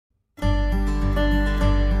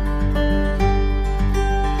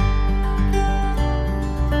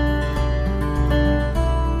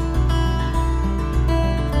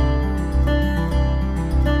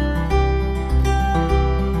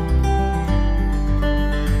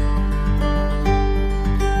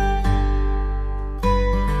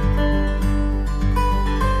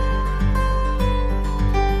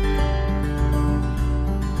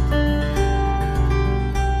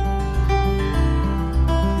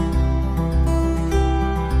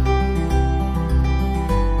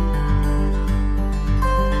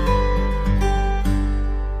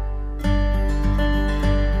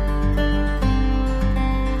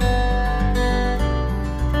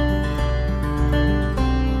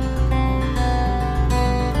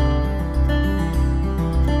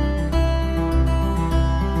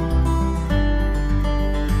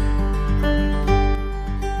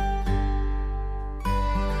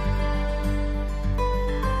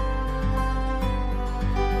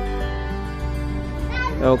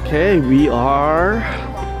Okay, we are.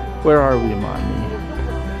 Where are we, Mommy?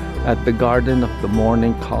 At the Garden of the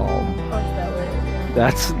Morning Calm.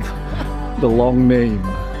 That's the long name.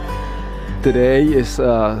 Today is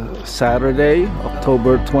Saturday,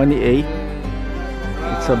 October 28th.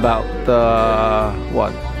 It's about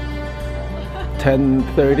what?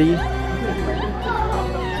 10:30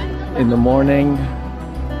 in the morning.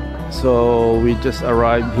 So we just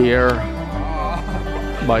arrived here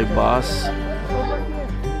by bus.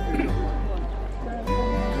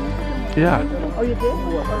 Yeah. Oh, you did?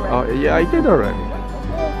 Oh, yeah, I did already.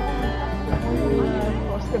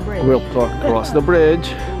 Cross the bridge. We'll cross the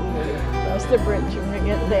bridge Cross the bridge when we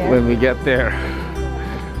get there. when we get there.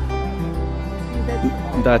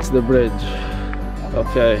 That's the bridge.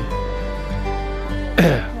 Okay.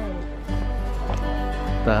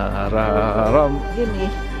 Tararam.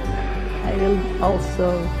 Gimme. I will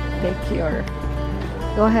also take your.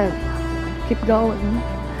 Go ahead. Keep going.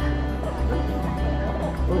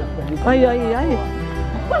 Ay, ay, ay.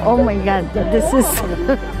 Oh my God, this is.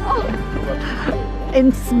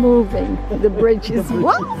 It's moving. The bridge is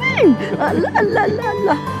moving. La la la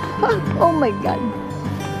la. Oh my God.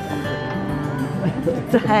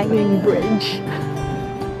 It's a hanging bridge.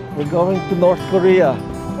 We're going to North Korea.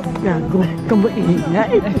 Gago,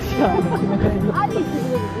 kamaingay.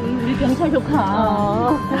 We're going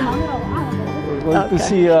to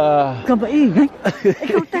see Kamaingay.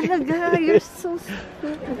 Ikaw talaga. You're so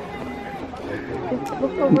stupid.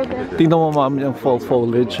 Look over there. tingnan mo, Ma'am, yung fall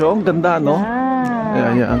foliage. Oh, ang ganda, no?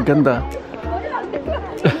 Yeah, yeah, ang ganda.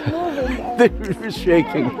 They're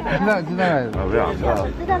shaking.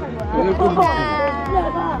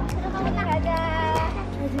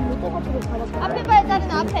 앞에 봐야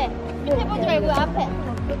자리는 앞에. 밑에 보지 말고 앞에.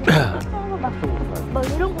 막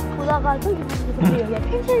이런 거 보다가 저기 여기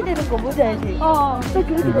펜션이 되는 거 뭔지 알지?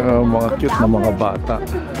 Mga cute na mga bata.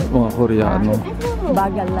 Mga Koreano.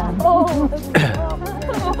 Bagal lang.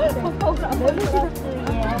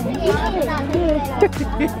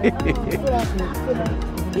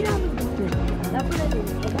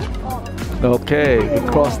 Okay, we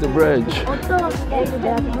crossed the bridge.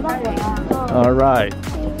 All right.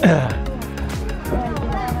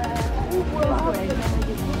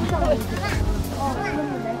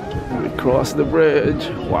 We crossed the bridge.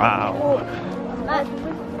 Wow.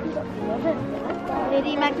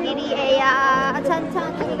 내리막길이에요.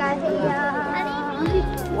 천천히 가세요.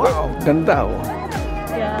 Wow, ganda. Oh.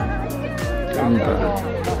 Yeah. Ganda.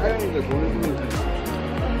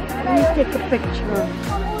 Let me take a picture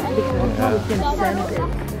because we can send it.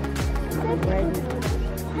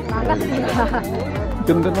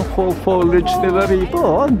 Ganda ng fall foliage nila rito.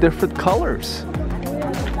 Oh, different colors.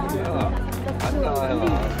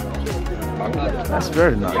 That's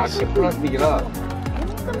very nice.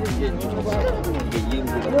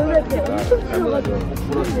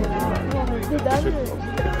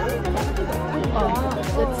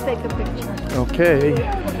 Let's take a picture. Okay.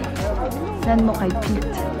 Send mo kay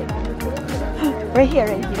Pete. Right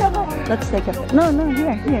here, right here. Let's take a no,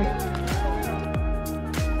 here.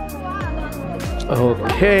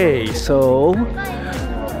 Okay, so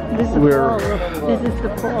This is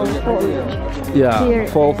the fall foliage. yeah, Here.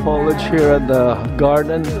 fall foliage here at the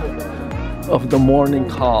Garden of the Morning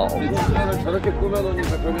Calm.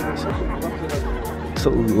 It's a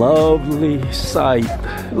lovely sight.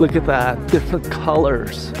 Look at that, different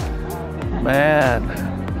colors. Man,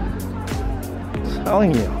 I'm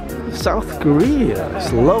telling you, South Korea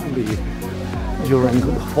is lovely during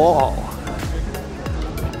the fall.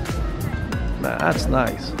 That's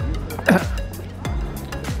nice.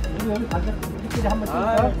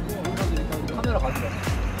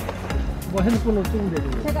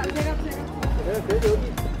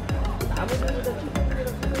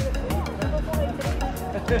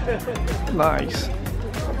 Nice.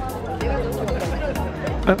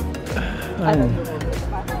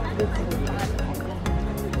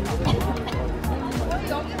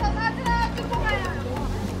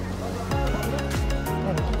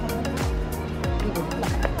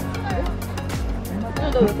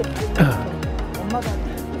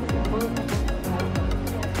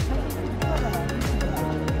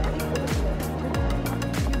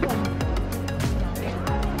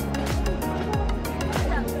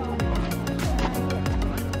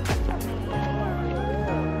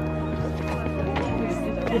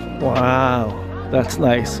 Wow, that's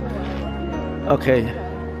nice. Okay,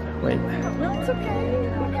 wait. No, it's okay.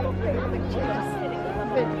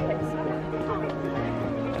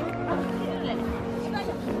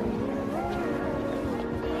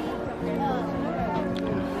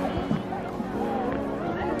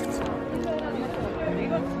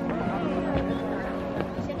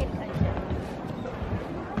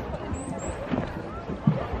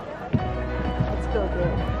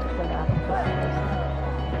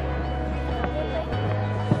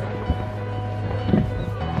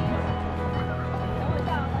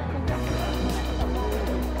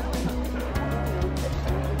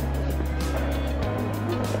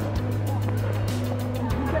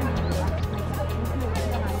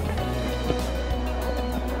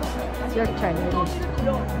 It's your turn.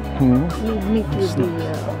 Hmm? You meet with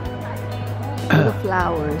the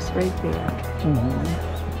flowers right there. Mm-hmm.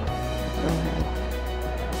 Go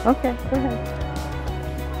ahead. Okay, go ahead.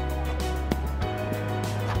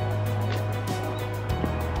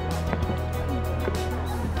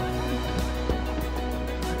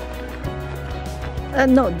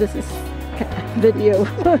 No, this is video.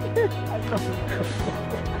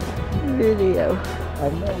 Video. I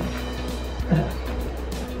know.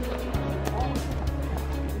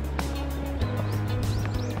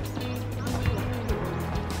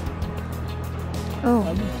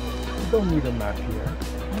 Oh, You don't need a map here.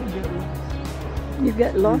 you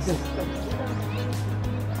get lost?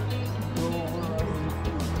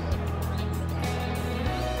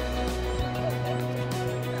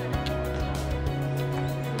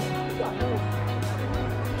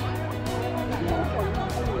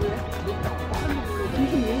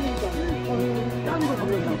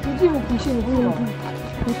 뒤집어 보시는구나.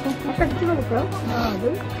 아까 찍어볼까요? 하나,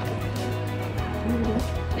 둘.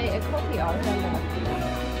 네, 커피요.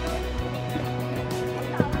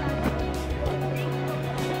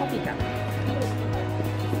 커피다.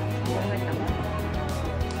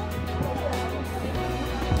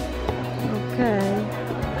 Okay.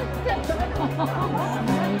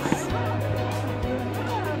 Nice.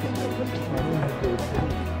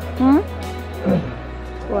 Hmm?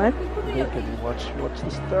 What? Look at watch the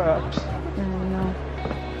steps. I don't know.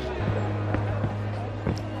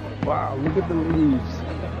 Wow, look at the leaves.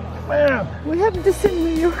 Man, We have this in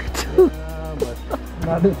New York too. but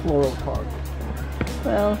not in Floral Park.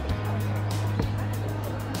 Well,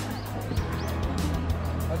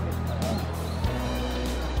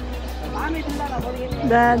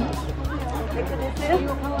 Dad,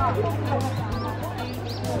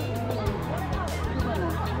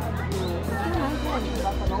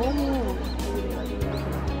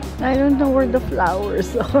 I don't know where the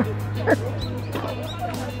flowers are.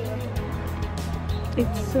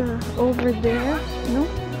 It's over there, no?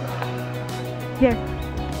 Here,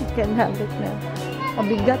 you can have it now.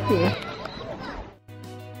 Mabigat eh.